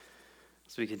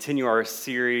As we continue our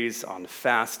series on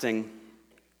fasting,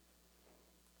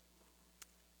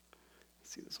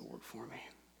 let's see if this will work for me.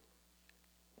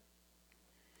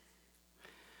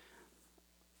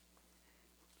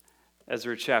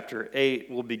 Ezra chapter 8,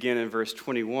 we'll begin in verse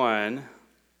 21.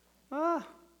 Help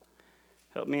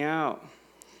me out.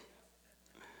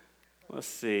 Let's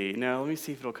see. No, let me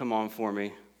see if it'll come on for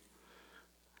me.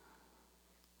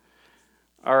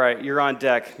 All right, you're on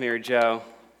deck, Mary Jo.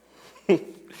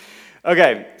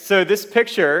 Okay, so this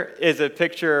picture is a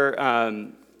picture,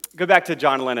 go back to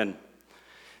John Lennon.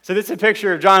 So this is a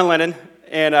picture of John Lennon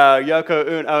and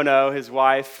Yoko Ono, his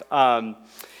wife.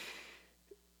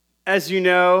 As you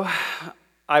know,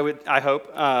 I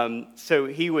hope, so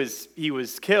he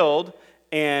was killed,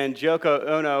 and Yoko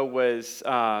Ono was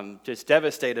just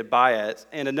devastated by it.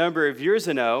 And a number of years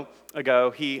ago,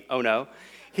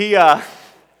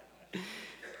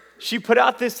 she put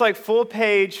out this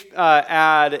full-page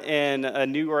ad in a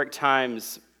New York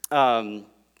Times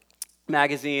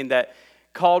magazine that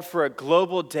called for a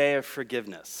global day of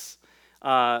forgiveness,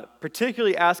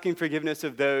 particularly asking forgiveness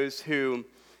of those who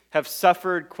have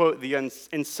suffered, quote, the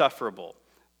insufferable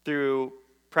through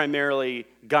primarily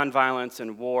gun violence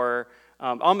and war.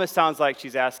 Almost sounds like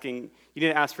she's asking, you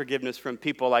didn't ask forgiveness from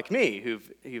people like me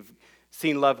who've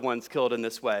seen loved ones killed in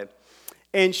this way.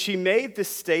 And she made this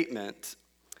statement: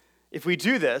 if we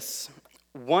do this,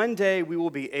 one day we will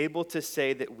be able to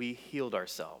say that we healed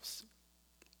ourselves.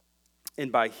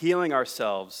 And by healing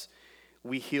ourselves,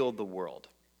 we healed the world.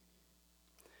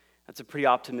 That's a pretty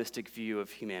optimistic view of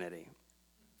humanity,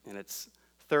 and it's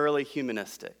thoroughly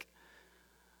humanistic.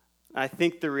 I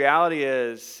think the reality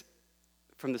is,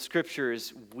 from the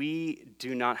scriptures, we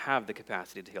do not have the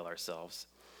capacity to heal ourselves.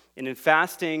 And in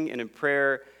fasting and in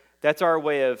prayer, that's our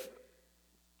way of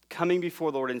coming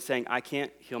before the Lord and saying, I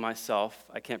can't heal myself,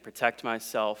 I can't protect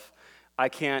myself, I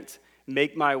can't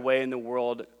make my way in the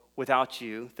world without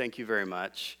you, thank you very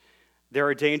much. There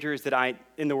are dangers that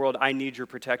in the world I need your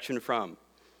protection from.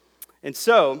 And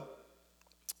so,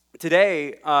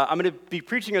 today, I'm going to be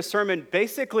preaching a sermon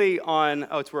basically on,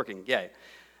 it's working, yay.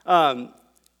 I'm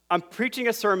preaching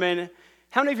a sermon.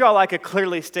 How many of y'all like a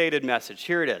clearly stated message?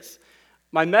 Here it is.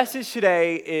 My message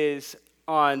today is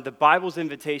on the Bible's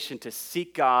invitation to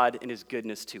seek God and His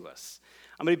goodness to us.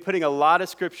 I'm going to be putting a lot of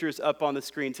scriptures up on the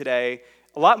screen today,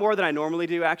 a lot more than I normally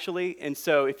do, actually. And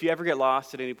so if you ever get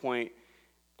lost at any point,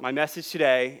 my message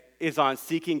today is on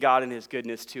seeking God and His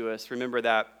goodness to us. Remember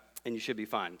that, and you should be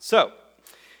fine. So,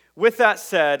 with that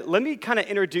said, let me kind of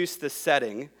introduce the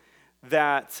setting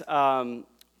that I'll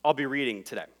be reading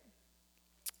today.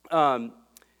 Oh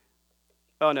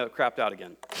no, it crapped out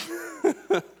again.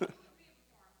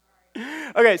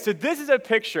 Okay, so this is a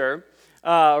picture,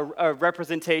 a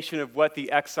representation of what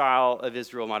the exile of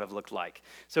Israel might have looked like.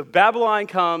 So Babylon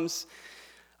comes,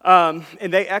 and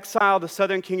they exile the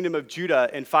southern kingdom of Judah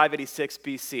in 586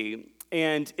 BC,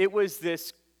 and it was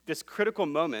this critical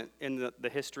moment in the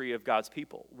history of God's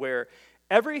people, where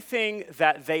everything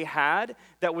that they had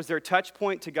that was their touch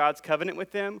point to God's covenant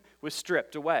with them was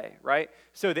stripped away, right?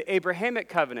 So the Abrahamic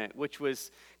covenant, which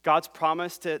was God's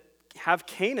promise to have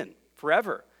Canaan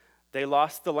forever, they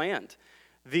lost the land.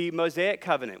 The Mosaic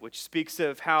covenant, which speaks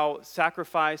of how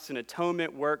sacrifice and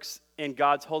atonement works in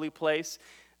God's holy place,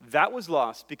 that was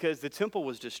lost because the temple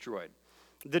was destroyed.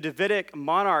 The Davidic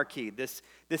monarchy, this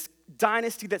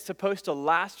dynasty that's supposed to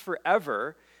last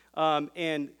forever,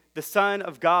 and the Son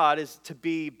of God is to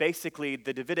be basically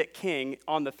the Davidic king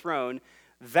on the throne,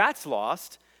 that's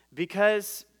lost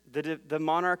because the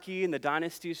monarchy and the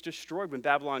dynasty is destroyed when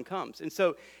Babylon comes. And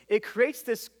so it creates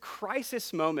this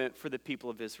crisis moment for the people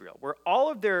of Israel, where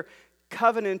all of their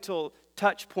covenantal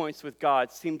touch points with God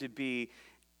seem to be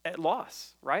at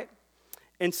loss, right?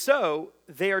 And so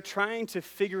they are trying to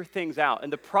figure things out.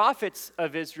 And the prophets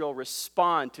of Israel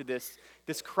respond to this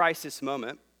crisis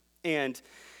moment. And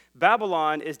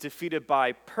Babylon is defeated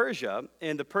by Persia,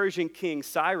 and the Persian king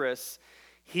Cyrus,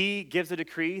 he gives a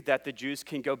decree that the Jews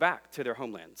can go back to their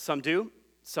homeland. Some do,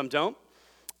 some don't.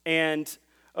 And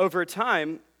over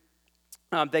time,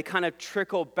 they kind of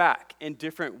trickle back in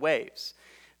different waves.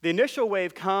 The initial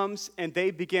wave comes, and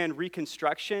they begin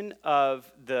reconstruction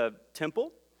of the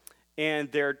temple,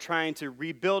 and they're trying to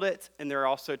rebuild it, and they're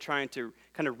also trying to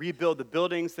kind of rebuild the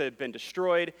buildings that have been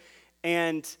destroyed.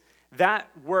 And that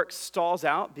work stalls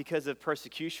out because of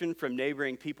persecution from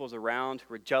neighboring peoples around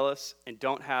who are jealous and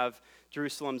don't have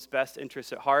Jerusalem's best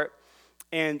interests at heart.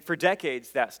 And for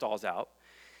decades, that stalls out.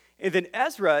 And then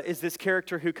Ezra is this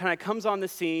character who kind of comes on the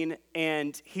scene,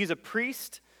 and he's a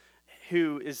priest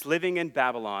who is living in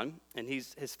Babylon, and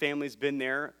his family's been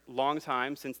there a long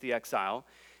time since the exile.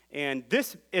 And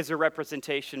this is a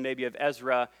representation maybe of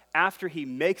Ezra after he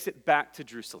makes it back to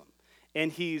Jerusalem.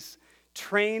 And he's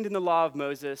trained in the law of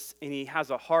Moses, and he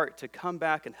has a heart to come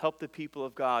back and help the people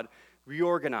of God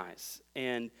reorganize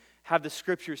and have the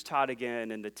scriptures taught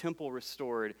again and the temple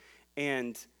restored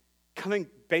and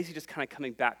basically just kind of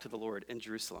coming back to the Lord in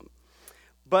Jerusalem.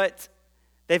 But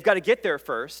they've got to get there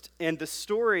first, and the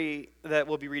story that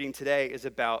we'll be reading today is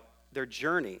about their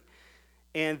journey.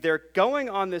 And they're going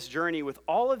on this journey with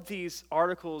all of these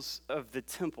articles of the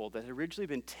temple that had originally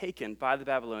been taken by the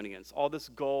Babylonians, all this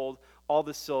gold, all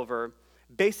the silver,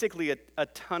 basically a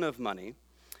ton of money,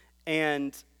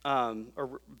 and a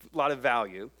lot of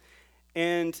value.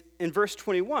 And in verse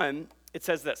 21, it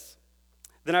says this,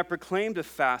 "Then I proclaimed a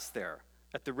fast there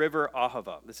at the river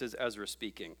Ahava," this is Ezra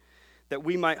speaking, "that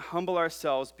we might humble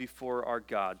ourselves before our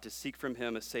God to seek from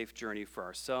him a safe journey for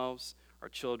ourselves, our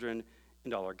children,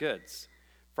 and all our goods.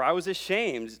 For I was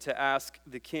ashamed to ask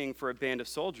the king for a band of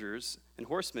soldiers and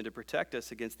horsemen to protect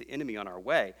us against the enemy on our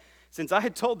way, since I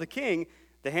had told the king,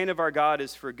 the hand of our God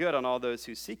is for good on all those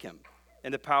who seek him,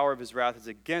 and the power of his wrath is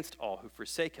against all who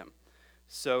forsake him.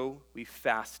 So we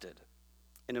fasted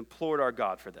and implored our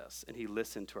God for this, and he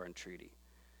listened to our entreaty."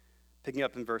 Picking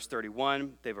up in verse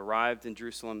 31, they've arrived in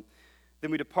Jerusalem.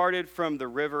 "Then we departed from the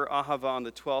river Ahava on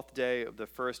the 12th day of the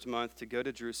first month to go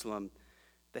to Jerusalem.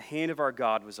 The hand of our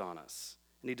God was on us,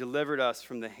 and he delivered us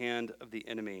from the hand of the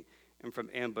enemy and from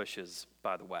ambushes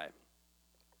by the way."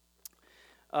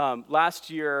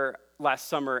 Last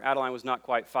summer, Adeline was not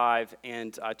quite 5,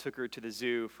 and I took her to the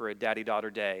zoo for a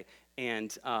daddy-daughter day.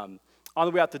 And on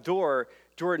the way out the door,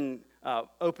 Jordan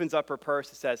opens up her purse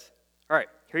and says, "All right,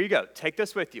 here you go. Take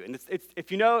this with you." And it's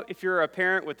if you're a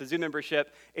parent with the zoo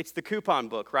membership, it's the coupon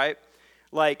book, right?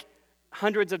 Like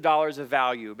hundreds of dollars of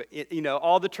value, but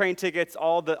all the train tickets,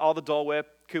 all the Dole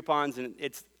Whip coupons, and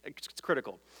it's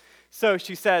critical. So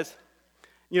she says,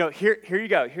 here you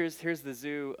go. Here's the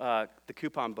zoo, the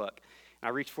coupon book. And I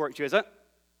reach for it, and she goes,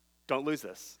 "Don't lose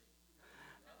this."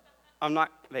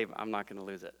 Babe, I'm not going to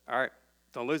lose it. All right,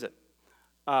 don't lose it.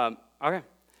 Okay.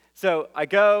 So I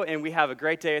go, and we have a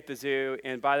great day at the zoo,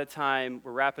 and by the time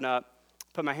we're wrapping up,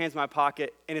 put my hands in my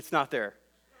pocket, and it's not there.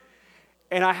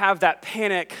 And I have that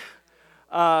panic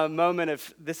moment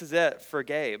of, this is it for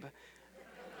Gabe.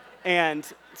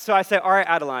 And so I say, "All right,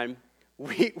 Adeline,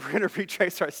 we're going to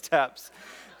retrace our steps."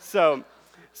 So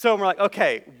we're like,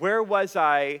 okay, where was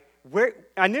I?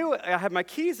 I knew I had my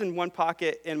keys in one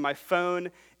pocket and my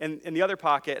phone in the other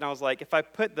pocket, and I was like, if I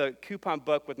put the coupon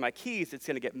book with my keys, it's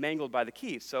going to get mangled by the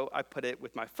keys. So I put it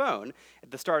with my phone at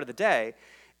the start of the day.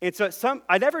 And so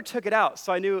I never took it out,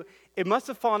 so I knew it must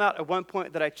have fallen out at one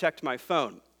point that I checked my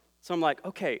phone. So I'm like,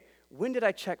 okay, when did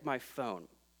I check my phone?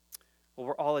 Well,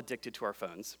 we're all addicted to our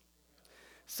phones.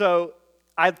 So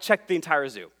I checked the entire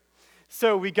zoo.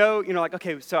 So we go,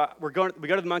 okay, so we go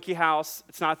to the monkey house,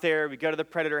 it's not there. We go to the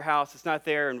predator house, it's not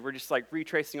there. And we're just like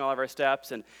retracing all of our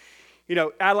steps. And,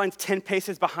 Adeline's 10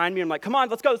 paces behind me. I'm like, come on,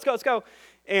 let's go.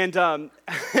 And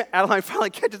Adeline finally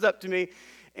catches up to me.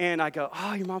 And I go,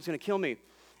 "Oh, your mom's going to kill me."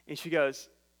 And she goes,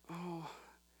 "Oh,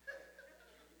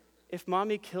 if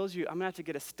mommy kills you, I'm going to have to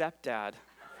get a stepdad."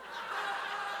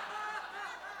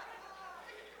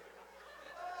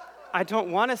 I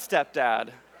don't want a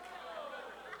stepdad.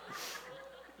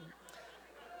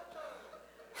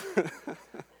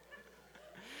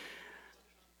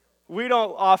 We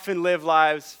don't often live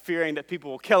lives fearing that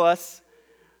people will kill us.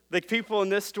 The people in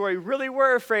this story really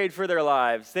were afraid for their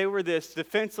lives. They were this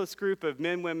defenseless group of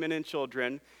men, women, and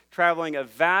children traveling a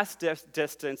vast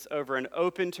distance over an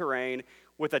open terrain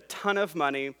with a ton of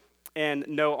money and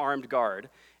no armed guard.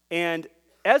 And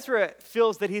Ezra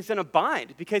feels that he's in a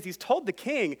bind because he's told the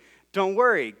king, "Don't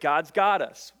worry, God's got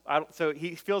us." So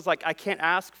he feels like, I can't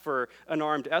ask for an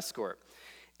armed escort.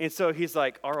 And so he's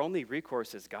like, our only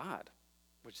recourse is God,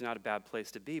 which is not a bad place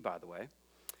to be, by the way.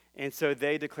 And so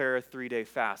they declare a 3-day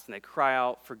fast, and they cry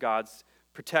out for God's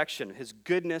protection, his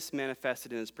goodness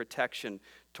manifested in his protection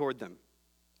toward them.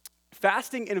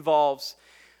 Fasting involves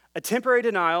a temporary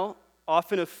denial,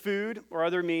 often of food or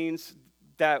other means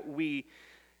that we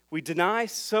deny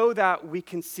so that we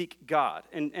can seek God.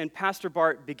 And Pastor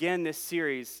Bart began this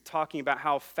series talking about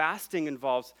how fasting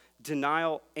involves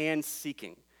denial and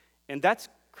seeking. And that's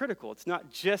critical. It's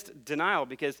not just denial,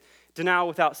 because denial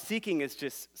without seeking is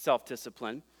just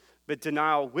self-discipline, but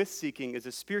denial with seeking is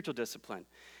a spiritual discipline.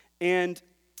 And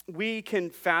we can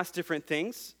fast different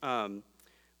things.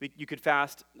 You could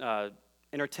fast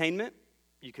entertainment.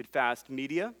 You could fast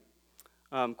media.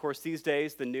 Of course, these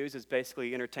days, the news is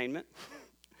basically entertainment.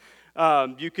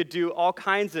 You could do all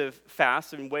kinds of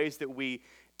fasts in ways that we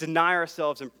deny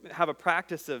ourselves and have a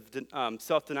practice of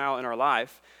self-denial in our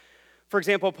life. For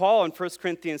example, Paul in 1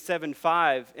 Corinthians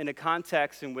 7:5, in a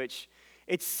context in which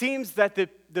it seems that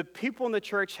the people in the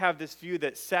church have this view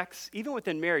that sex, even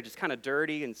within marriage, is kind of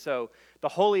dirty, and so the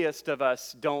holiest of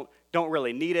us don't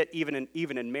really need it, even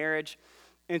in marriage.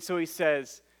 And so he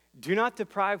says, do not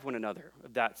deprive one another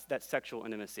of that sexual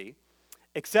intimacy,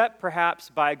 except perhaps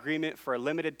by agreement for a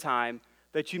limited time,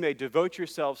 that you may devote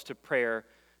yourselves to prayer,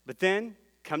 but then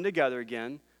come together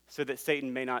again, so that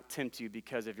Satan may not tempt you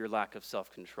because of your lack of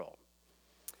self-control.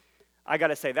 I got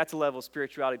to say, that's a level of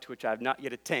spirituality to which I have not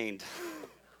yet attained.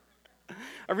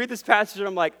 I read this passage and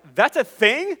I'm like, that's a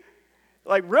thing?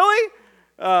 Like, really?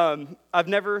 I've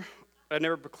never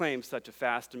proclaimed such a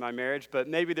fast in my marriage, but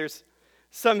maybe there's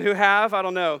some who have. I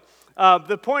don't know.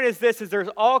 The point is this, is there's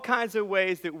all kinds of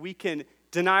ways that we can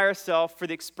deny ourselves for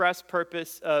the express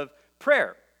purpose of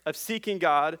prayer, of seeking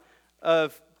God,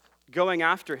 of going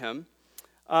after him.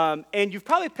 And you've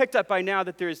probably picked up by now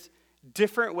that there's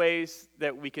different ways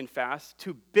that we can fast.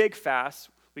 Two big fasts,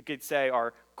 we could say,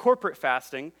 are corporate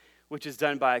fasting, which is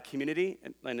done by a community,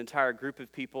 an entire group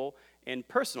of people, and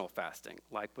personal fasting,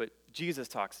 like what Jesus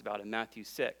talks about in Matthew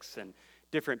 6 and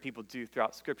different people do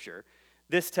throughout Scripture.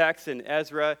 This text in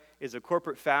Ezra is a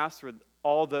corporate fast where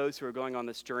all those who are going on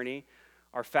this journey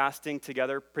are fasting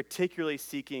together, particularly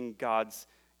seeking God's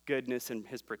goodness and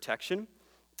his protection.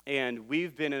 And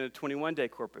we've been in a 21-day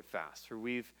corporate fast where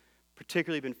we've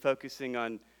particularly been focusing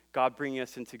on God bringing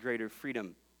us into greater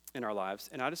freedom in our lives.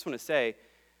 And I just want to say,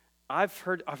 I've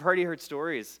already heard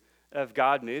stories of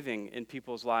God moving in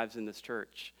people's lives in this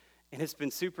church, and it's been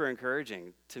super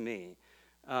encouraging to me.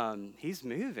 He's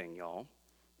moving, y'all.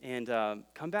 And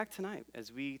come back tonight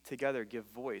as we together give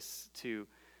voice to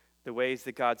the ways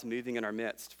that God's moving in our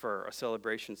midst for a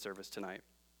celebration service tonight.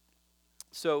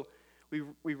 So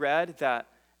we read that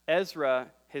Ezra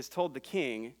has told the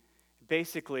king,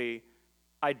 basically,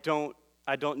 I don't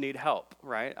need help,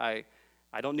 right?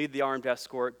 I don't need the armed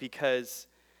escort because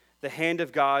the hand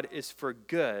of God is for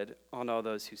good on all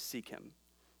those who seek him.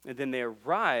 And then they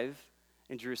arrive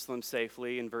in Jerusalem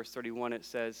safely. In verse 31, it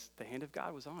says, the hand of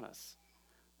God was on us.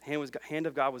 The hand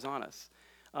of God was on us.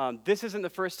 This isn't the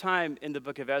first time in the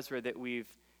book of Ezra that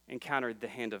we've encountered the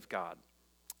hand of God.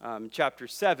 Chapter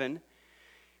 7,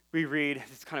 we read,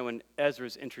 this is kind of when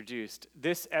Ezra's introduced.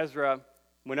 This Ezra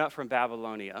went up from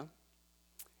Babylonia.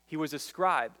 He was a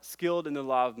scribe, skilled in the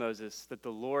law of Moses, that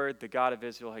the Lord, the God of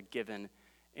Israel, had given,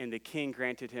 and the king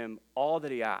granted him all that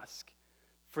he asked,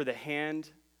 for the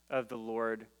hand of the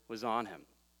Lord was on him.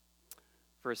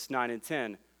 Verse 9 and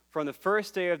 10, from the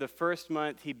first day of the first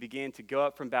month, he began to go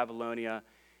up from Babylonia,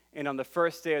 and on the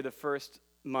first day of the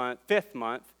fifth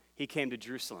month, he came to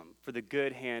Jerusalem, for the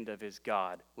good hand of his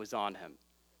God was on him.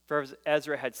 For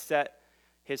Ezra had set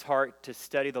his heart to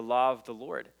study the law of the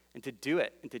Lord, and to do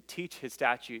it, and to teach his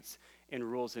statutes and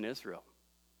rules in Israel.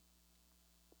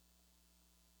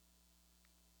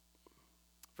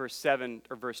 Verse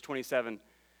 27,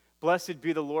 blessed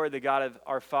be the Lord, the God of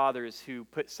our fathers, who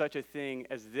put such a thing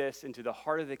as this into the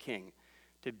heart of the king,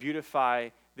 to beautify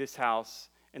this house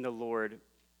in the Lord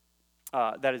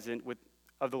of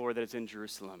the Lord that is in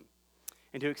Jerusalem,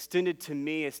 and who extended to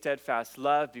me a steadfast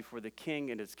love before the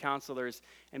king and his counselors,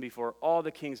 and before all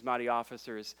the king's mighty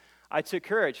officers. I took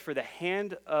courage, for the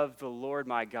hand of the Lord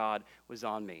my God was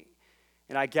on me,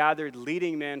 and I gathered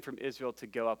leading men from Israel to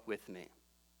go up with me.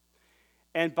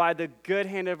 And by the good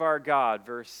hand of our God,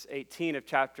 verse 18 of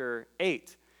chapter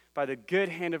 8, by the good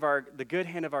hand of our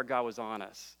God was on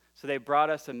us. So they brought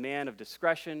us a man of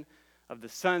discretion, of the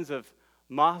sons of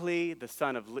Mahli, the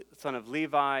son of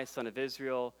Levi, son of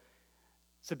Israel.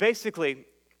 So basically,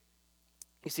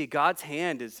 you see, God's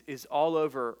hand is all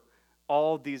over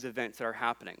all these events that are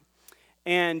happening.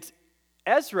 And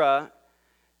Ezra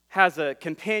has a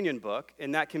companion book,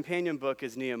 and that companion book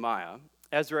is Nehemiah.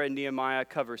 Ezra and Nehemiah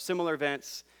cover similar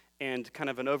events and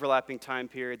kind of an overlapping time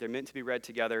period. They're meant to be read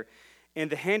together. And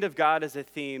the hand of God is a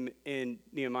theme in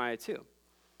Nehemiah too.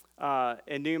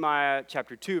 In Nehemiah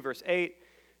chapter 2, verse 8,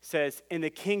 says, and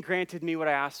the king granted me what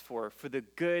I asked for the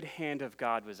good hand of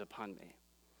God was upon me.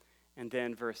 And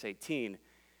then verse 18,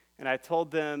 and I told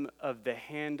them of the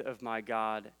hand of my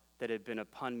God that had been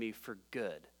upon me for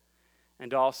good,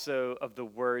 and also of the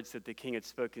words that the king had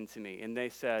spoken to me. And they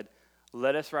said,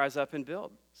 let us rise up and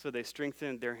build. So they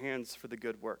strengthened their hands for the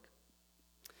good work.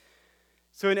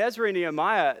 So in Ezra and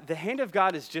Nehemiah, the hand of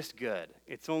God is just good.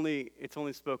 It's only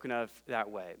spoken of that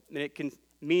way. And it can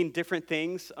mean different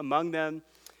things. Among them,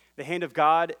 the hand of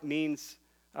God means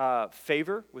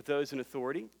favor with those in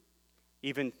authority,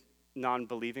 even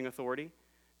non-believing authority.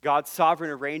 God's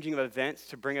sovereign arranging of events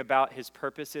to bring about his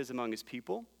purposes among his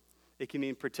people. It can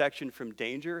mean protection from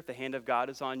danger if the hand of God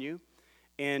is on you.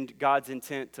 and God's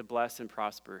intent to bless and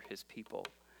prosper his people.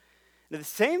 And at the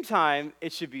same time,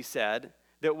 it should be said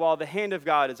that while the hand of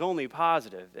God is only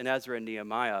positive in Ezra and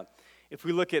Nehemiah, if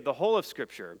we look at the whole of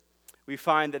Scripture, we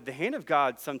find that the hand of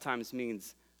God sometimes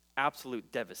means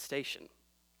absolute devastation,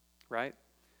 right?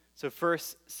 So 1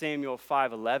 Samuel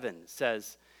 5:11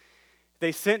 says,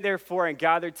 "They sent therefore and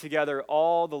gathered together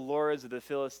all the lords of the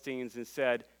Philistines and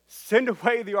said, 'Send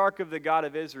away the ark of the God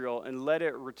of Israel and let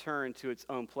it return to its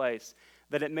own place,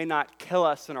 that it may not kill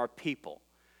us and our people.'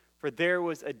 For there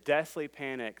was a deathly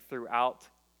panic throughout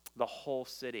the whole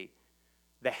city."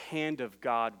 The hand of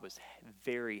God was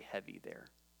very heavy there,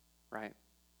 right?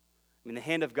 I mean, the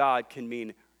hand of God can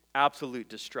mean absolute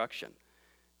destruction.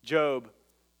 Job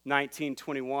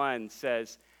 19:21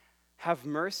 says, have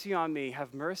mercy on me,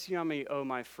 O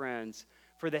my friends,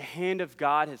 for the hand of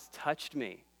God has touched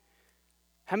me."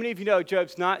 How many of you know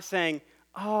Job's not saying,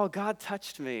 "Oh, God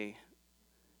touched me.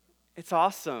 It's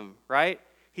awesome," right?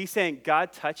 He's saying,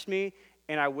 "God touched me,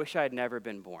 and I wish I had never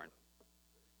been born."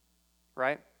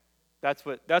 Right? That's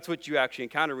what you actually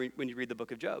encounter when you read the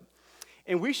book of Job.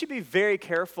 And we should be very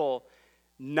careful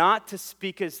not to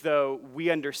speak as though we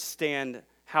understand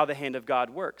how the hand of God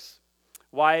works.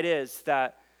 Why it is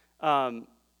that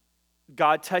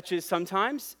God touches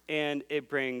sometimes and it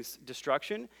brings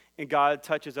destruction, and God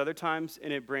touches other times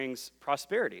and it brings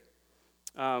prosperity.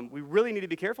 We really need to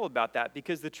be careful about that,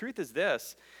 because the truth is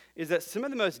this, is that some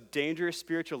of the most dangerous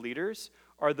spiritual leaders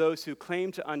are those who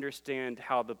claim to understand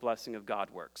how the blessing of God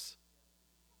works.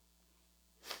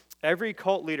 Every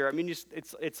cult leader, I mean,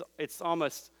 it's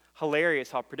almost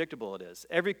hilarious how predictable it is.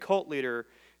 Every cult leader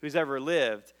who's ever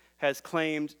lived has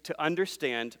claimed to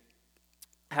understand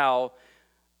how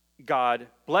God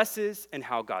blesses and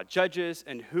how God judges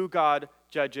and who God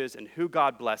judges and who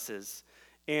God blesses.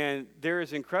 And there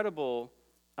is incredible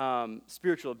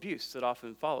spiritual abuse that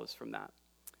often follows from that,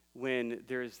 when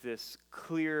there's this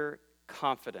clear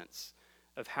confidence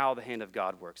of how the hand of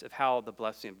God works, of how the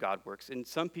blessing of God works. And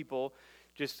some people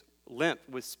just limp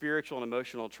with spiritual and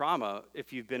emotional trauma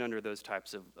if you've been under those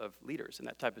types of leaders and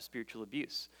that type of spiritual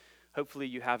abuse. Hopefully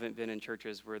you haven't been in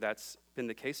churches where that's been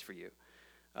the case for you.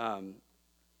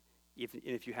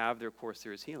 If you have, of course,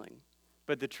 there is healing.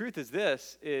 But the truth is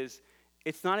this, is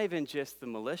it's not even just the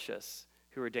malicious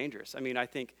who are dangerous. I mean, I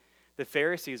think the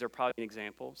Pharisees are probably an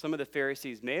example. Some of the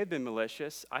Pharisees may have been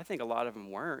malicious. I think a lot of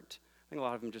them weren't. I think a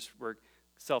lot of them just were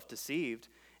self-deceived.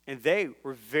 And they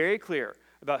were very clear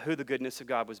about who the goodness of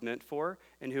God was meant for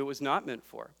and who it was not meant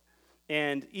for.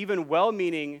 And even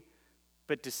well-meaning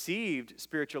but deceived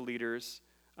spiritual leaders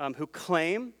who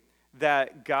claim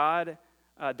that God,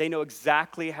 they know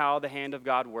exactly how the hand of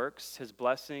God works, his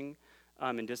blessing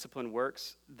and discipline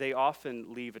works, they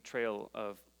often leave a trail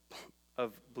of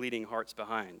bleeding hearts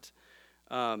behind.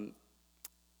 And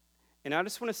I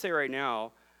just want to say right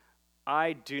now,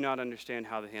 I do not understand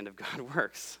how the hand of God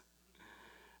works.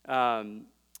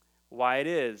 Why it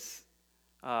is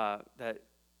that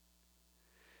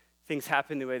things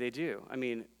happen the way they do. I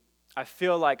mean, I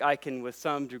feel like I can, with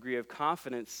some degree of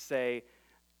confidence, say,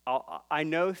 I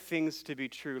know things to be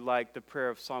true, like the prayer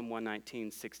of Psalm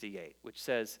 119:68, which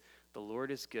says, "The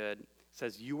Lord is good,"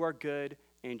 says, "You are good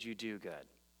and you do good."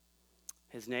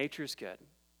 His nature is good.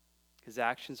 His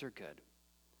actions are good.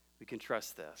 We can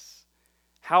trust this.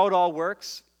 How it all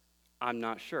works, I'm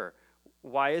not sure.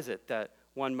 Why is it that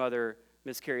one mother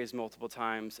miscarries multiple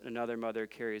times and another mother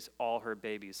carries all her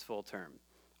babies full term?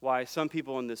 Why some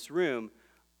people in this room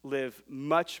live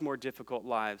much more difficult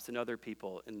lives than other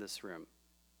people in this room?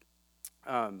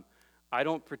 I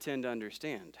don't pretend to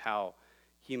understand how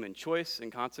human choice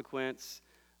and consequence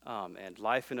and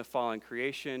life in a fallen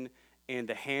creation and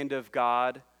the hand of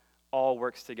God all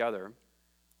works together.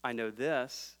 I know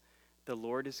this, the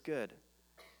Lord is good,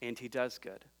 and he does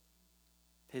good.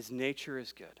 His nature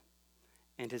is good,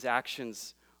 and his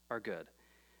actions are good.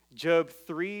 Job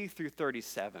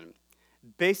 3-37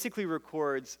 basically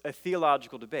records a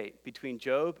theological debate between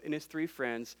Job and his three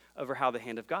friends over how the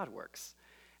hand of God works,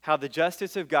 how the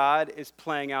justice of God is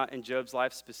playing out in Job's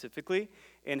life specifically,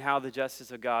 and how the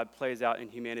justice of God plays out in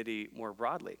humanity more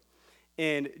broadly.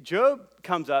 And Job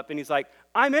comes up and he's like,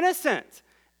 "I'm innocent,"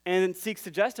 and seeks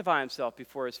to justify himself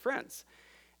before his friends.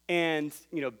 And,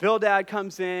 Bildad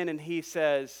comes in and he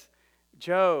says,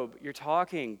 "Job, you're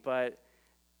talking, but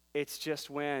it's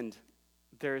just wind.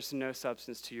 There's no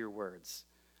substance to your words."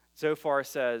 Zophar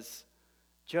says,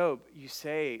 "Job, you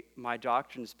say my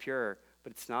doctrine is pure,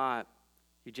 but it's not.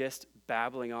 You're just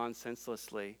babbling on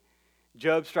senselessly."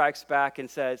 Job strikes back and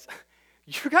says,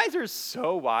 "You guys are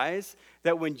so wise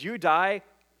that when you die,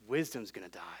 wisdom's going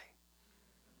to die."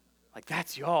 Like,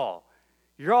 that's y'all.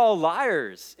 You're all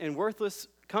liars and worthless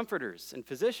comforters and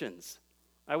physicians.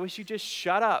 I wish you'd just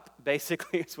shut up,"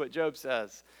 basically, is what Job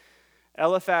says.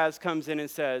 Eliphaz comes in and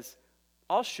says,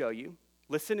 "I'll show you.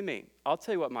 Listen to me. I'll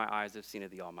tell you what my eyes have seen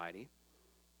of the Almighty."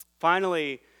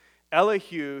 Finally,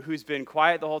 Elihu, who's been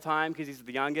quiet the whole time because he's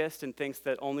the youngest and thinks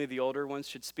that only the older ones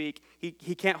should speak, he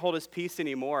can't hold his peace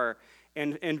anymore.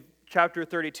 And in chapter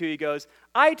 32, he goes,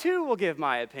 "I too will give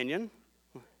my opinion."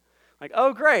 Like,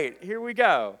 oh, great, here we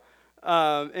go.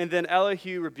 And then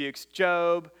Elihu rebukes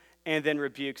Job, and then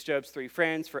rebukes Job's three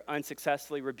friends for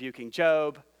unsuccessfully rebuking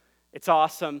Job. It's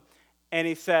awesome. And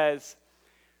he says,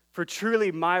 "For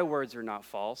truly my words are not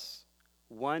false.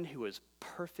 One who is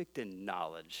perfect in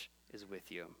knowledge is with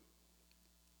you."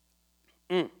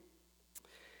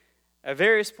 At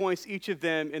various points, each of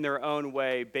them in their own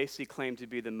way basically claim to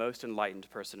be the most enlightened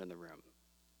person in the room.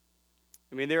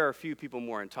 I mean, there are a few people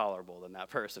more intolerable than that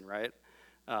person, right?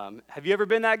 Have you ever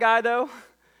been that guy, though?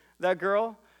 That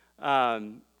girl?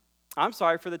 I'm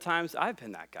sorry for the times I've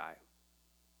been that guy.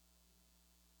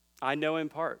 I know in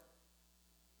part.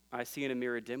 I see in a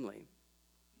mirror dimly.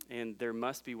 And there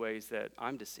must be ways that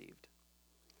I'm deceived.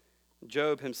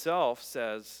 Job himself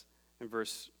says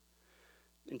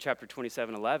in chapter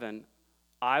 27:11,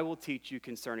 "I will teach you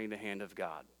concerning the hand of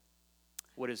God.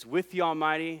 What is with the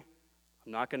Almighty,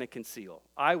 I'm not going to conceal.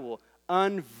 I will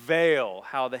unveil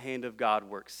how the hand of God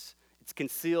works. It's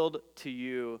concealed to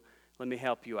you. Let me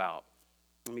help you out.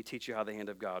 Let me teach you how the hand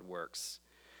of God works."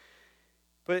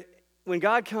 But when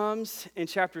God comes in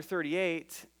chapter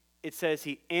 38, it says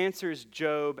he answers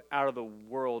Job out of the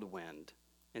whirlwind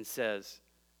and says,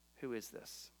 "Who is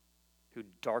this who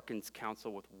darkens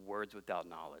counsel with words without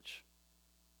knowledge?"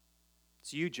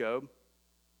 It's you, Job.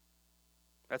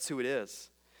 That's who it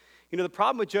is. You know, the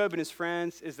problem with Job and his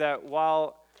friends is that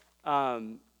while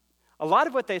a lot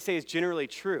of what they say is generally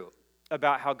true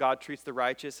about how God treats the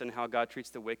righteous and how God treats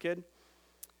the wicked,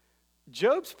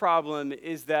 Job's problem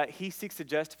is that he seeks to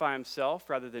justify himself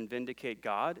rather than vindicate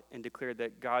God and declare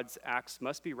that God's acts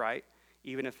must be right,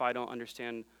 even if I don't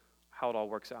understand how it all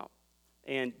works out.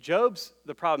 And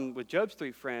the problem with Job's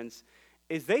three friends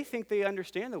is they think they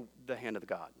understand the hand of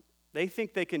God. They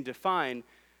think they can define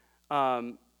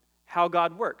how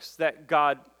God works, that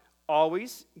God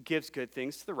always gives good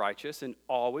things to the righteous and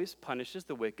always punishes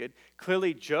the wicked.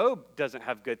 Clearly, Job doesn't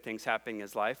have good things happening in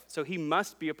his life, so he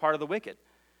must be a part of the wicked.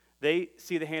 They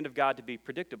see the hand of God to be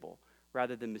predictable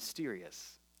rather than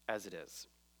mysterious as it is.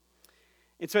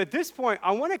 And so at this point,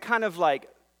 I want to kind of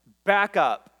like back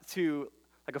up to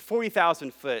like a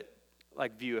 40,000 foot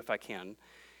like view if I can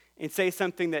and say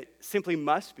something that simply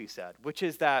must be said, which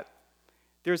is that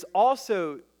there's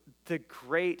also the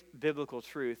great biblical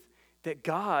truth that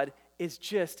God is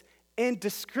just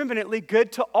indiscriminately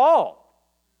good to all,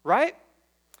 right?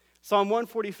 Psalm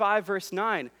 145 verse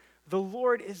 9, "The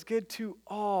Lord is good to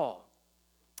all,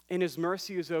 and his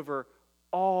mercy is over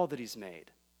all that he's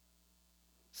made."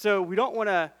 So we don't want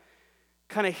to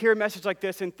kind of hear a message like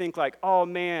this and think like, oh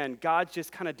man, God's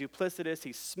just kind of duplicitous.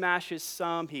 He smashes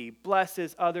some, he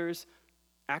blesses others.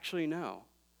 Actually, no.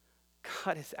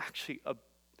 God is actually,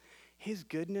 his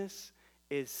goodness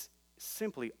is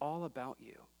simply all about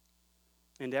you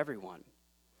and everyone.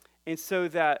 And so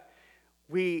that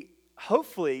we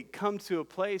hopefully come to a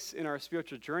place in our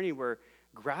spiritual journey where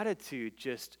gratitude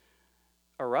just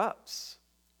erupts,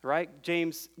 right?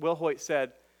 James Wilhoit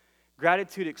said,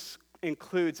 "Gratitude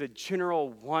includes a general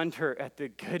wonder at the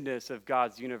goodness of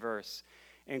God's universe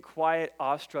and quiet,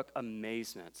 awestruck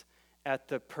amazement at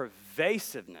the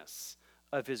pervasiveness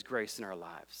of his grace in our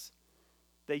lives."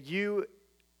 That you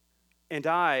and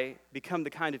I become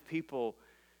the kind of people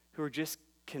who are just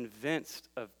convinced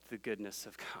of the goodness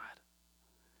of God.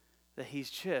 That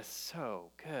he's just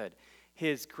so good.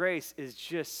 His grace is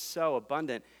just so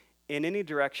abundant. In any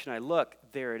direction I look,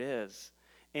 there it is.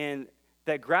 And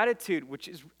that gratitude, which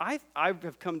is, I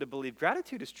have come to believe,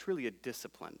 gratitude is truly a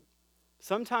discipline.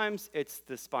 Sometimes it's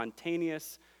the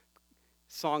spontaneous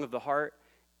song of the heart,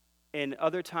 and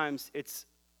other times it's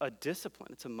a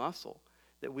discipline, it's a muscle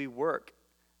that we work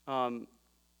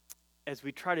as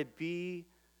we try to be,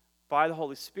 by the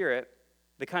Holy Spirit,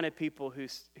 the kind of people who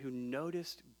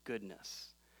notice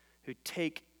goodness, who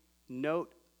take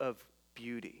note of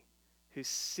beauty, who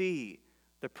see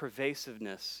the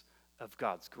pervasiveness of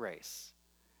God's grace.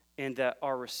 And that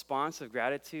our response of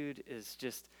gratitude is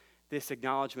just this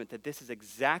acknowledgement that this is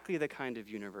exactly the kind of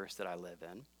universe that I live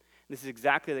in. This is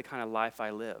exactly the kind of life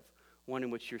I live, one in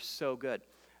which you're so good.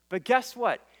 But guess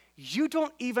what? You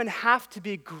don't even have to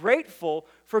be grateful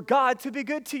for God to be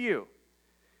good to you.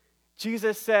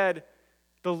 Jesus said,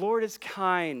 "The Lord is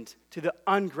kind to the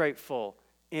ungrateful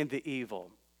and the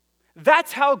evil."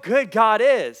 That's how good God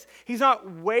is. He's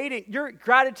not waiting. Your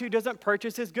gratitude doesn't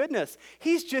purchase his goodness.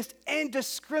 He's just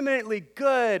indiscriminately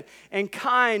good and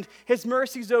kind. His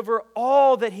mercy's over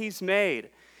all that he's made.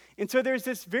 And so there's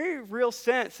this very real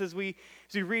sense as we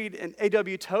read in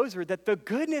A.W. Tozer that the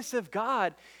goodness of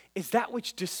God is that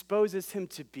which disposes him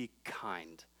to be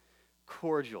kind,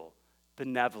 cordial,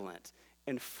 benevolent,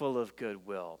 and full of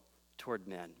goodwill toward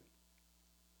men.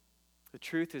 The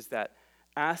truth is that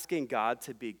asking God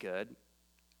to be good,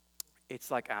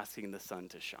 it's like asking the sun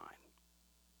to shine.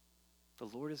 The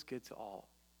Lord is good to all.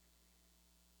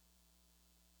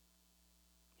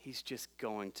 He's just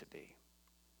going to be.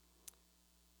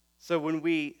 So when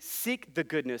we seek the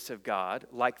goodness of God,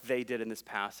 like they did in this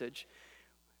passage,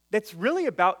 that's really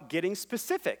about getting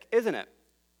specific, isn't it?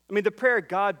 I mean, the prayer,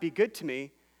 God, be good to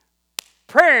me,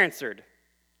 prayer answered.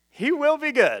 He will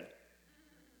be good,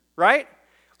 right?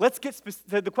 Let's get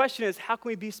specific. The question is, how can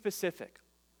we be specific?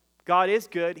 God is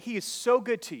good. He is so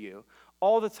good to you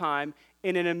all the time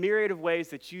and in a myriad of ways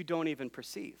that you don't even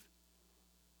perceive.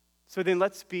 So then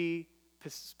let's be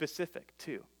specific,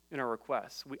 too, in our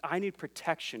requests. I need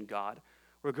protection, God.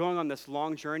 We're going on this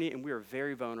long journey, and we are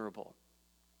very vulnerable,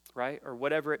 right? Or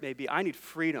whatever it may be. I need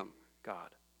freedom, God,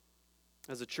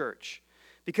 as a church.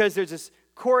 Because there's this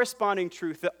corresponding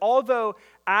truth that although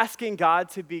asking God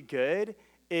to be good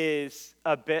is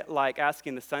a bit like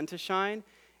asking the sun to shine,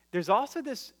 there's also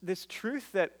this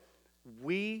truth that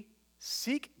we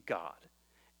seek God,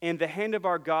 and the hand of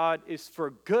our God is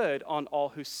for good on all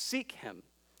who seek him,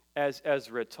 as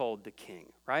Ezra told the king,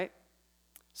 right?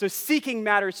 So seeking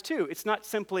matters too. It's not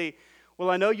simply, well,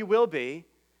 I know you will be.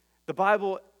 The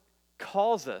Bible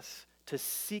calls us to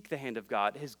seek the hand of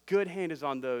God. His good hand is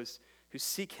on those who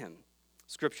seek him,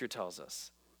 Scripture tells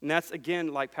us. And that's,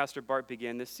 again, like Pastor Bart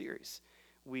began this series.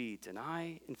 We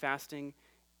deny in fasting,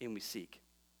 and we seek.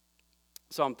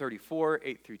 Psalm 34,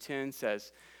 8 through 10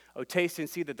 says, "O taste and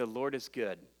see that the Lord is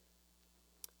good.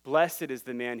 Blessed is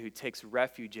the man who takes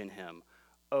refuge in him.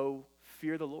 O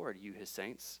fear the Lord, you his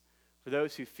saints. For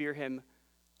those who fear him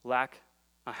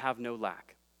have no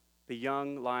lack. The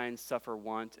young lions suffer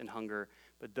want and hunger,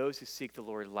 but those who seek the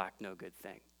Lord lack no good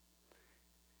thing."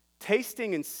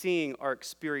 Tasting and seeing are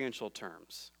experiential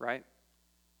terms, right?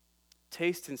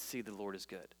 Taste and see the Lord is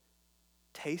good.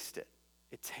 Taste it.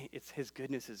 It's his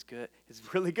goodness is good.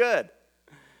 It's really good.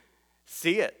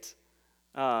 See it.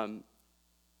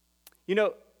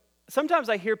 Sometimes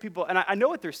I hear people, and I know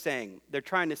what they're saying. They're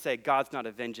trying to say God's not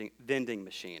a vending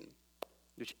machine.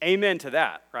 Which, amen to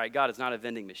that, right? God is not a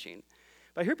vending machine.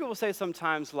 But I hear people say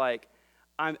sometimes like,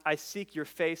 I seek your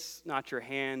face, not your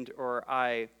hand, or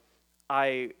I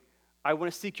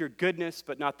want to seek your goodness,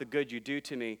 but not the good you do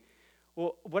to me.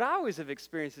 Well, what I always have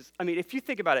experienced is, if you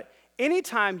think about it,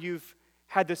 anytime you've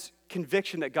had this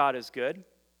conviction that God is good,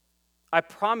 I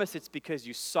promise it's because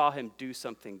you saw him do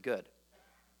something good.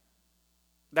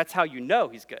 That's how you know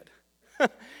he's good.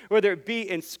 Whether it be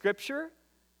in Scripture,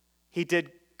 he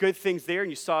did good things there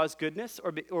and you saw his goodness,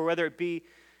 or whether it be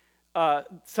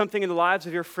something in the lives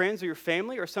of your friends or your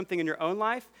family or something in your own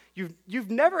life, you've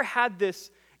never had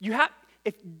this.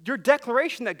 If your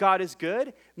declaration that God is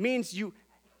good means you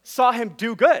saw him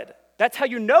do good. That's how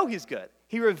you know he's good.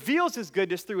 He reveals his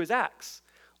goodness through his acts.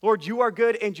 Lord, you are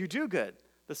good and you do good,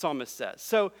 the psalmist says.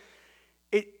 So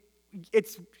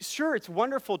it's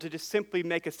wonderful to just simply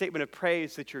make a statement of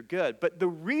praise that you're good. But the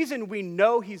reason we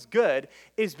know he's good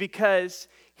is because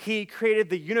he created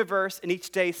the universe and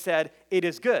each day said, it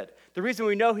is good. The reason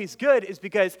we know he's good is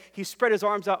because he spread his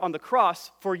arms out on the cross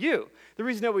for you. The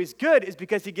reason we know he's good is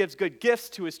because he gives good gifts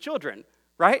to his children,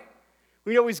 right?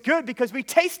 We know he's good because we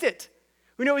taste it.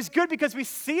 We know he's good because we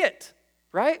see it,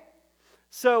 right?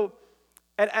 So,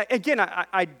 again,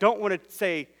 I don't want to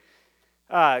say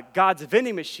God's a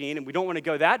vending machine, and we don't want to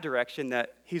go that direction,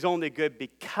 that he's only good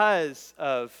because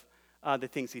of the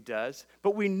things he does.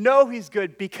 But we know he's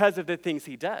good because of the things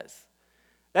he does.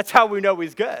 That's how we know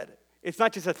he's good. It's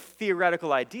not just a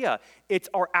theoretical idea. It's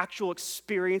our actual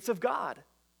experience of God,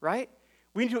 right?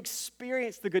 We need to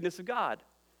experience the goodness of God,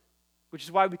 which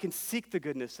is why we can seek the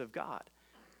goodness of God,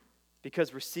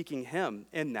 because we're seeking him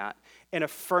in that and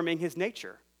affirming his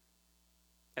nature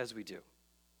as we do.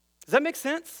 Does that make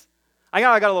sense? I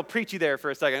got a little preachy there for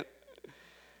a second.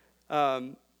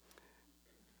 To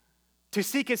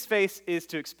seek his face is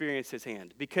to experience his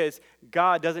hand, because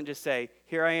God doesn't just say,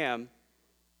 here I am,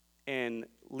 and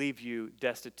leave you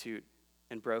destitute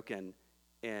and broken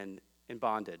and in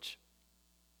bondage.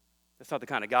 That's not the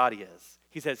kind of God he is.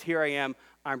 He says, here I am,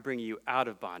 I'm bringing you out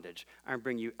of bondage. I'm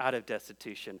bringing you out of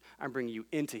destitution. I'm bringing you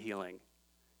into healing.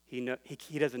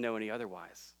 He doesn't know any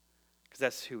otherwise, because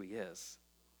that's who he is.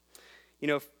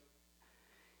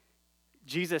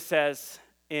 Jesus says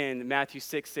in Matthew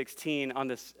 6:16 on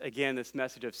this, again, this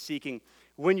message of seeking,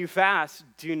 when you fast,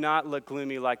 do not look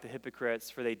gloomy like the hypocrites,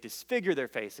 for they disfigure their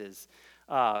faces,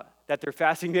 that their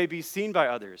fasting may be seen by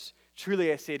others.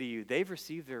 Truly I say to you, they've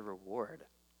received their reward.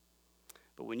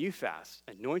 But when you fast,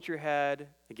 anoint your head.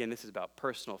 Again, this is about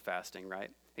personal fasting, right?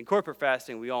 In corporate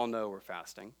fasting, we all know we're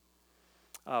fasting.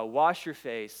 Wash your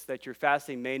face, that your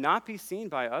fasting may not be seen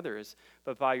by others,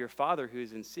 but by your Father who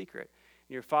is in secret.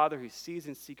 And your Father who sees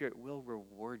in secret will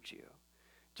reward you.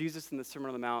 Jesus in the Sermon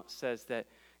on the Mount says that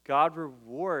God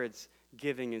rewards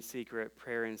giving in secret,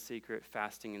 prayer in secret,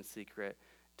 fasting in secret,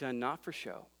 done not for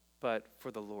show, but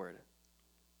for the Lord.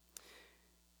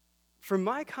 From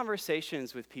my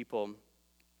conversations with people,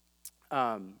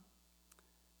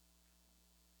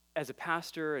 as a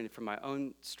pastor and from my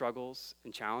own struggles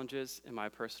and challenges in my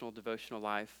personal devotional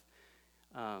life,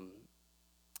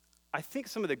 I think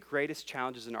some of the greatest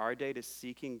challenges in our day to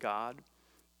seeking God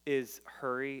is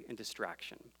hurry and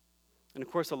distraction. And of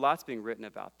course, a lot's being written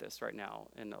about this right now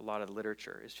in a lot of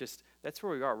literature. It's just, that's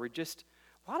where we are.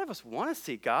 A lot of us want to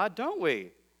seek God, don't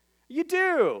we? You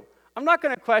do. I'm not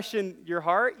going to question your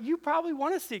heart. You probably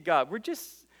want to seek God. We're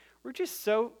just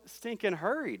so stinking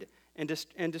hurried and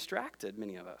distracted,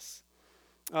 many of us.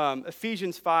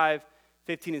 Ephesians 5:15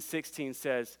 and 16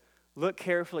 says, look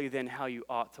carefully then how you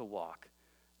ought to walk,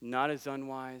 not as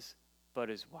unwise, but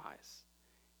as wise,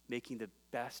 making the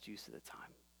best use of the time.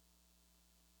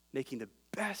 Making the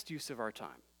best use of our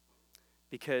time,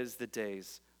 because the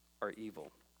days are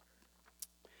evil.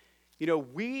 You know,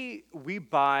 we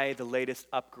buy the latest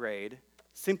upgrade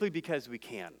simply because we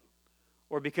can,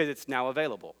 or because it's now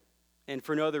available, and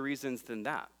for no other reasons than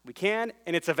that. We can,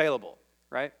 and it's available,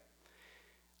 right?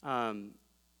 When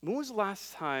was the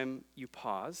last time you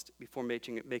paused before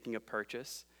making a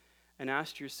purchase and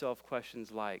asked yourself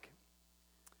questions like,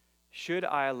 should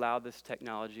I allow this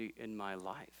technology in my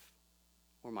life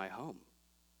or my home?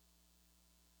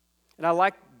 And I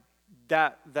like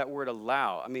that word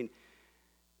allow. I mean,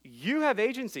 you have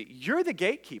agency. You're the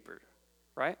gatekeeper,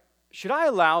 right? Should I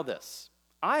allow this?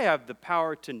 I have the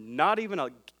power to not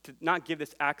give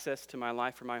this access to my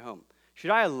life or my home. Should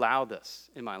I allow this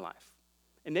in my life?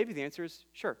 And maybe the answer is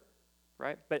sure,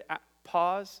 right? But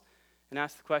pause and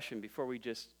ask the question before we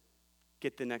just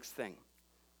get the next thing.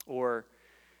 Or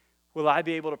will I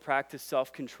be able to practice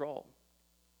self-control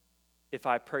if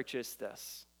I purchase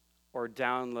this or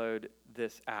download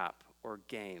this app or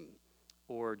game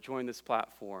or join this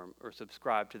platform or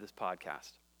subscribe to this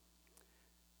podcast?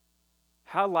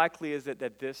 How likely is it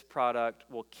that this product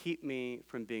will keep me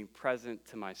from being present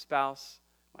to my spouse,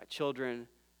 my children,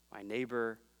 my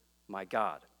neighbor, my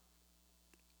God?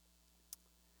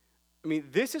 I mean,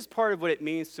 this is part of what it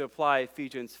means to apply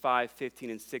Ephesians 5:15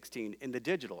 and 16 in the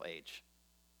digital age.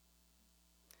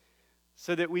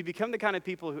 So that we become the kind of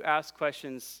people who ask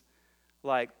questions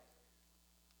like,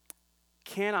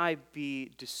 can I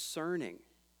be discerning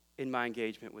in my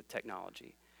engagement with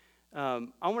technology? I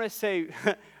want to say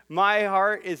my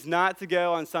heart is not to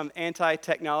go on some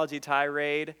anti-technology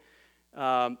tirade.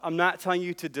 I'm not telling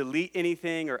you to delete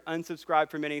anything or unsubscribe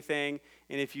from anything.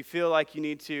 And if you feel like you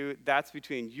need to, that's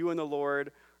between you and the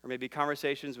Lord, or maybe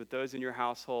conversations with those in your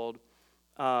household.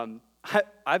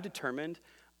 I've determined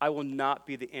I will not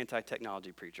be the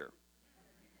anti-technology preacher.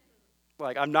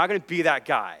 Like, I'm not going to be that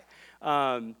guy.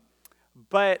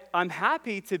 But I'm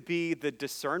happy to be the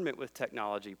discernment with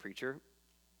technology preacher.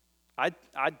 I'd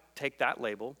take that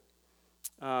label.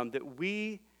 That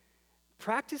we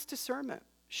practice discernment.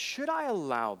 Should I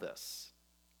allow this?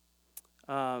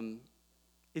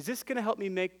 Is this going to help me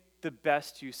make the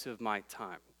best use of my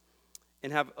time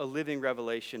and have a living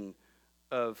revelation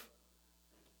of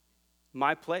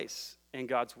my place in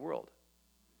God's world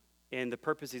and the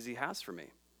purposes he has for me?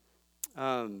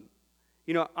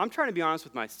 You know, I'm trying to be honest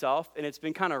with myself, and it's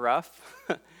been kind of rough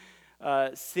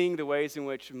seeing the ways in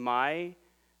which my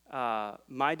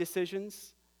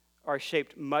decisions are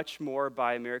shaped much more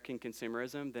by American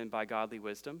consumerism than by godly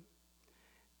wisdom.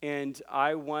 And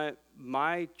I want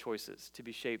my choices to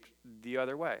be shaped the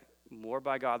other way, more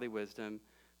by godly wisdom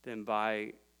than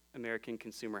by American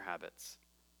consumer habits.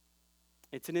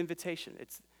 It's an invitation.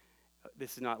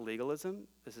 This is not legalism.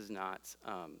 This is not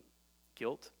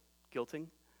guilting.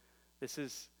 This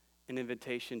is an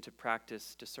invitation to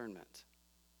practice discernment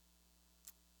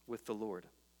with the Lord.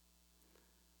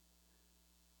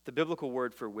 The biblical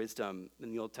word for wisdom in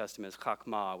the Old Testament is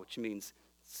chakmah, which means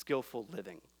skillful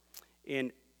living.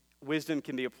 And wisdom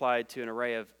can be applied to an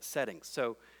array of settings.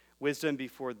 So wisdom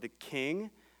before the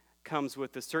king comes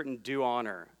with a certain due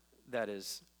honor that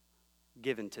is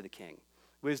given to the king.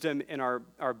 Wisdom in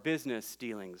our business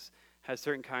dealings has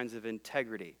certain kinds of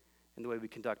integrity in the way we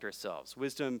conduct ourselves.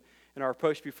 Wisdom in our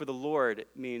approach before the Lord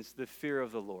means the fear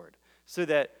of the Lord. So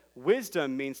that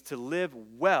wisdom means to live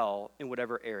well in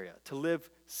whatever area, to live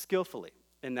skillfully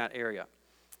in that area.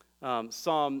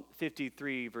 Psalm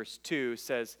 53, verse 2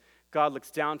 says, God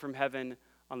looks down from heaven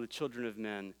on the children of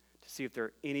men to see if there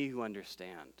are any who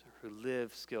understand, who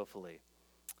live skillfully,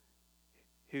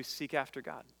 who seek after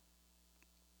God.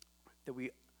 That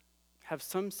we have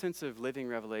some sense of living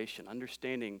revelation,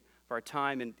 understanding of our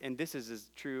time, and this is as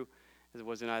true as it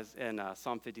was in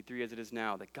Psalm 53 as it is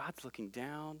now, that God's looking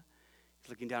down. He's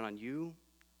looking down on you,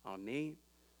 on me.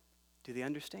 Do they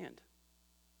understand?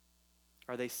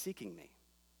 Are they seeking me?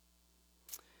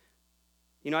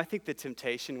 You know, I think the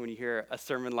temptation when you hear a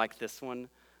sermon like this one,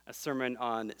 a sermon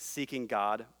on seeking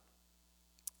God,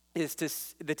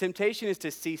 the temptation is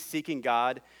to see seeking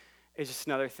God as just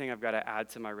another thing I've got to add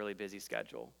to my really busy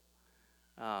schedule.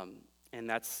 And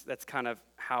that's kind of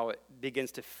how it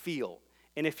begins to feel.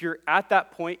 And if you're at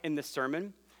that point in the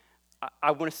sermon,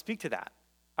 I want to speak to that.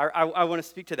 I want to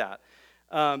speak to that.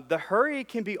 The hurry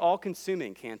can be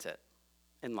all-consuming, can't it,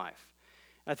 in life?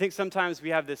 And I think sometimes we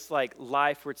have this like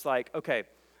life where it's like, okay,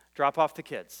 drop off the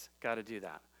kids, got to do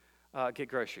that. Get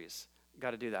groceries,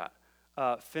 got to do that.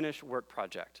 Finish work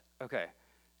project, okay.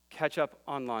 Catch up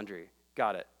on laundry,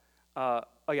 got it.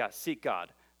 Seek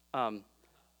God.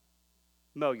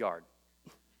 Mow yard.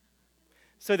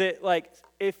 So that like,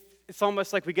 if it's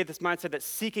almost like we get this mindset that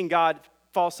seeking God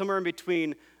falls somewhere in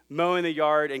between mowing the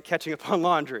yard and catching up on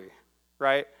laundry,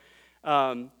 right?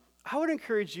 I would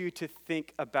encourage you to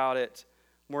think about it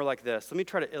more like this. Let me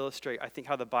try to illustrate, I think,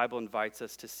 how the Bible invites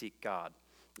us to seek God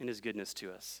and his goodness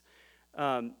to us.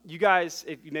 You guys,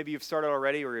 if maybe you've started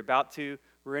already or you're about to,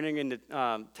 we're entering into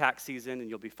tax season and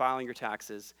you'll be filing your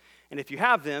taxes. And if you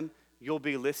have them, you'll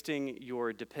be listing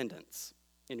your dependents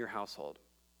in your household.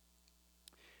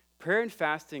 Prayer and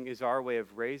fasting is our way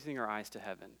of raising our eyes to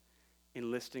heaven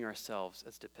and listing ourselves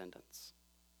as dependents.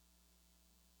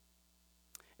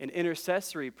 And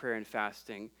intercessory prayer and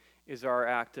fasting is our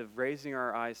act of raising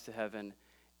our eyes to heaven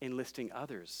and listing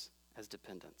others as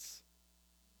dependents.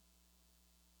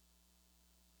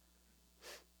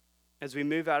 As we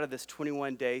move out of this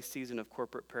 21-day season of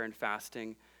corporate prayer and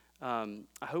fasting, I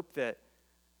hope that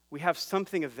we have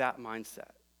something of that mindset,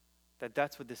 that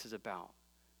that's what this is about,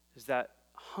 is that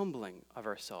humbling of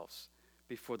ourselves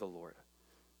before the Lord.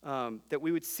 That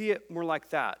we would see it more like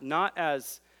that, not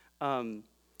as,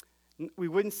 we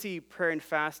wouldn't see prayer and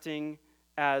fasting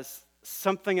as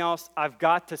something else I've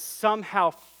got to somehow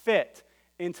fit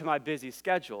into my busy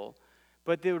schedule,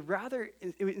 but it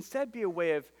would instead be a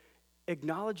way of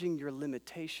acknowledging your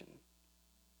limitation.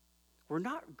 We're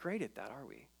not great at that, are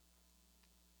we?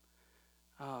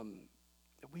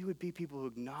 We would be people who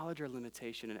acknowledge our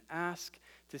limitation and ask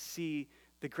to see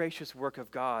the gracious work of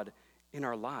God in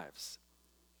our lives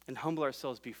and humble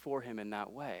ourselves before him in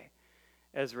that way.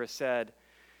 Ezra said,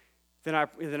 Then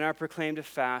I proclaimed a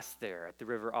fast there at the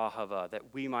river Ahava,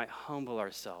 that we might humble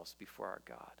ourselves before our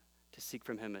God, to seek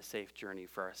from him a safe journey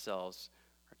for ourselves,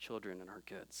 our children, and our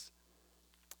goods.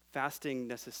 Fasting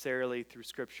necessarily through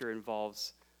Scripture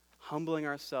involves humbling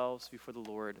ourselves before the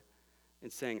Lord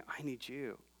and saying, I need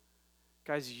you.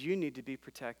 Guys, you need to be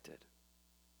protected.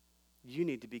 You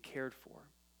need to be cared for.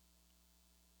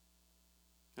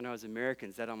 I know as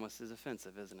Americans, that almost is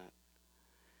offensive, isn't it?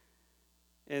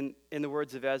 In the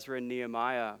words of Ezra and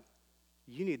Nehemiah,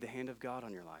 you need the hand of God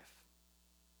on your life.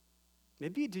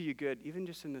 Maybe it do you good, even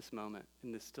just in this moment,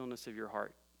 in the stillness of your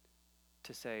heart,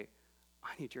 to say, I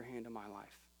need your hand on my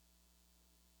life.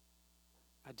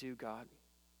 I do, God.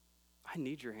 I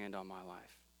need your hand on my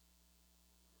life.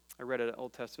 I read an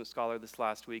Old Testament scholar this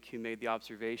last week who made the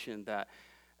observation that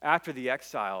after the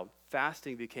exile,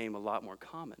 fasting became a lot more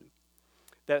common.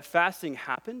 That fasting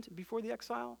happened before the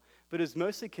exile, but is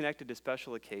mostly connected to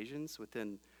special occasions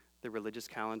within the religious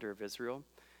calendar of Israel,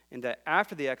 and that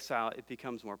after the exile, it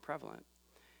becomes more prevalent.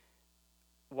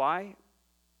 Why?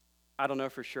 I don't know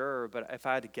for sure, but if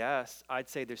I had to guess, I'd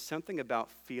say there's something about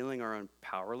feeling our own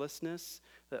powerlessness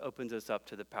that opens us up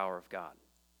to the power of God.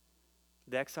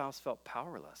 The exiles felt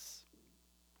powerless,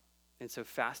 and so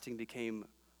fasting became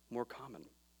more common.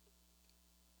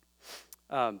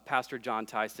 Pastor John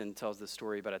Tyson tells this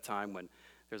story about a time when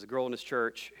there's a girl in his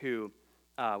church who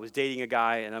was dating a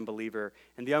guy, an unbeliever,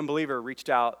 and the unbeliever reached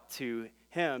out to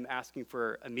him asking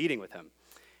for a meeting with him.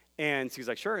 And so he's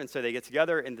like, sure. And so they get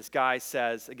together, and this guy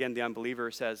says, again, the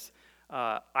unbeliever says,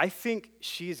 I think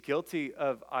she's guilty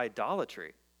of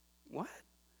idolatry. What?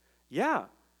 Yeah.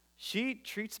 She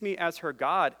treats me as her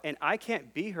God, and I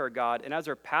can't be her God. And as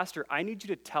her pastor, I need you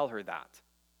to tell her that.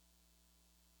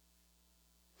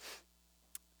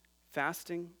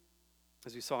 Fasting,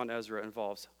 as we saw in Ezra,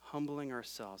 involves humbling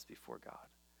ourselves before God,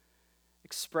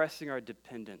 expressing our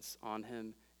dependence on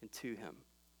him and to him.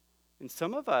 And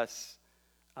some of us,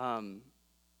 our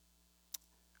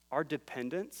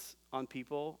dependence on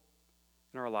people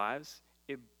in our lives,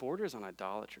 it borders on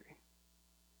idolatry.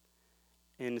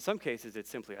 And in some cases, it's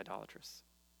simply idolatrous.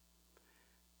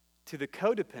 To the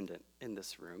codependent in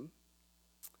this room,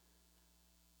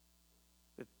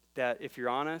 that if you're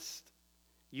honest,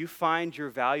 you find your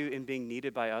value in being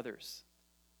needed by others.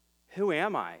 Who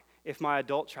am I if my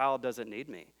adult child doesn't need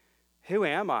me? Who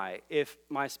am I if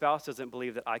my spouse doesn't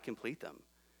believe that I complete them?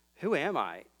 Who am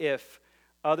I if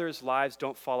others' lives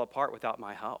don't fall apart without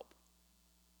my help?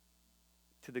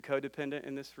 To the codependent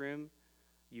in this room,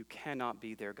 you cannot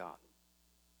be their God.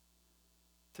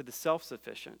 To the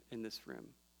self-sufficient in this room,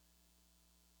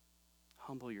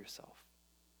 humble yourself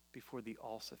before the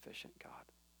all-sufficient God.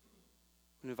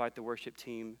 I'm going to invite the worship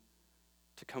team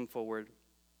to come forward.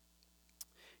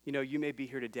 You know, you may be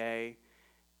here today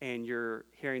and you're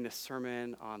hearing this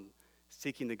sermon on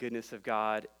seeking the goodness of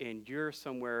God, and you're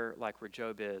somewhere like where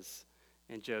Job is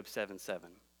in Job 7:7.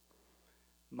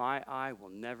 My eye will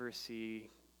never see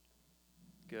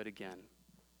good again.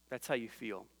 That's how you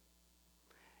feel.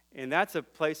 And that's a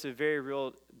place of very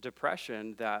real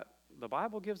depression that the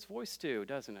Bible gives voice to,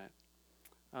 doesn't it?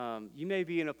 You may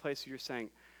be in a place where you're saying,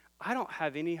 I don't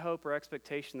have any hope or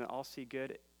expectation that I'll see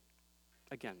good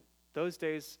again. Those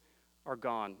days are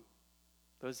gone.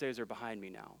 Those days are behind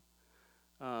me now.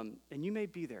 And you may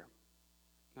be there.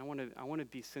 I want to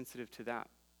be sensitive to that.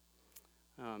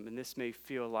 And this may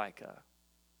feel like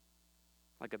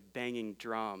a banging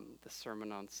drum, the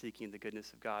sermon on seeking the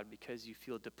goodness of God, because you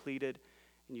feel depleted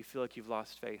and you feel like you've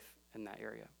lost faith in that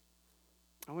area.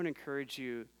 I want to encourage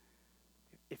you,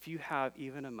 if you have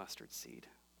even a mustard seed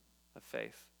of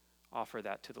faith, offer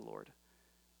that to the Lord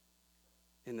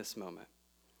in this moment.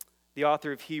 The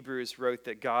author of Hebrews wrote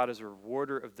that God is a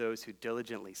rewarder of those who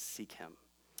diligently seek him.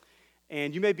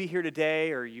 And you may be here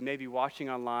today, or you may be watching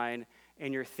online,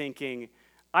 and you're thinking,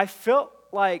 I felt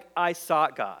like I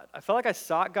sought God. I felt like I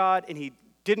sought God, and he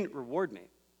didn't reward me.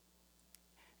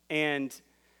 And,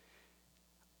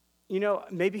 you know,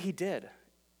 maybe he did,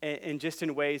 and just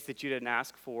in ways that you didn't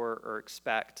ask for or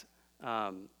expect.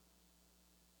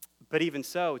 But even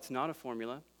so, it's not a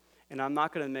formula. And I'm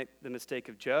not going to make the mistake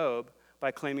of Job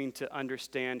by claiming to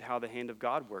understand how the hand of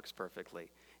God works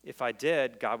perfectly. If I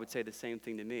did, God would say the same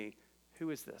thing to me. Who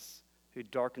is this who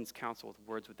darkens counsel with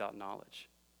words without knowledge?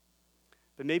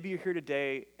 But maybe you're here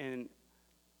today, and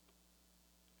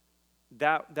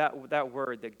that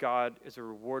word, that God is a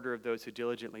rewarder of those who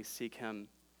diligently seek him,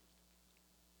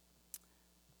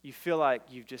 you feel like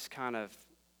you've just you're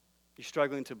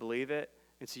struggling to believe it,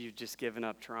 and so you've just given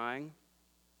up trying.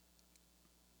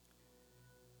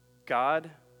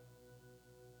 God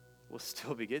will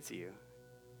still be good to you.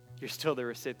 You're still the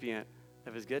recipient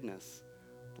of his goodness.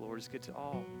 The Lord is good to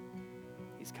all.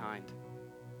 He's kind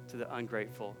to the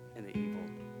ungrateful and the evil.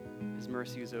 His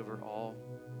mercy is over all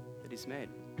that he's made.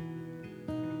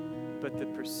 But the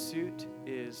pursuit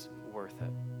is worth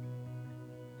it.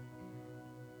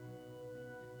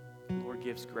 The Lord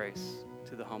gives grace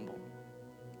to the humble,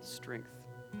 strength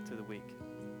to the weak.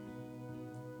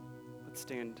 Let's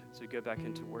stand as we go back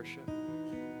into worship.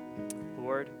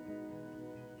 Lord,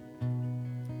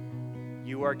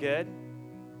 you are good,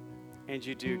 and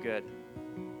you do good.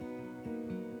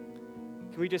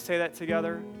 Can we just say that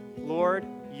together? Lord,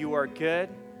 you are good,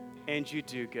 and you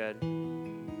do good.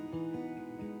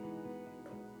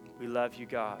 We love you,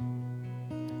 God.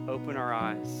 Open our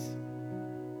eyes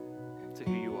to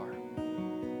who you are.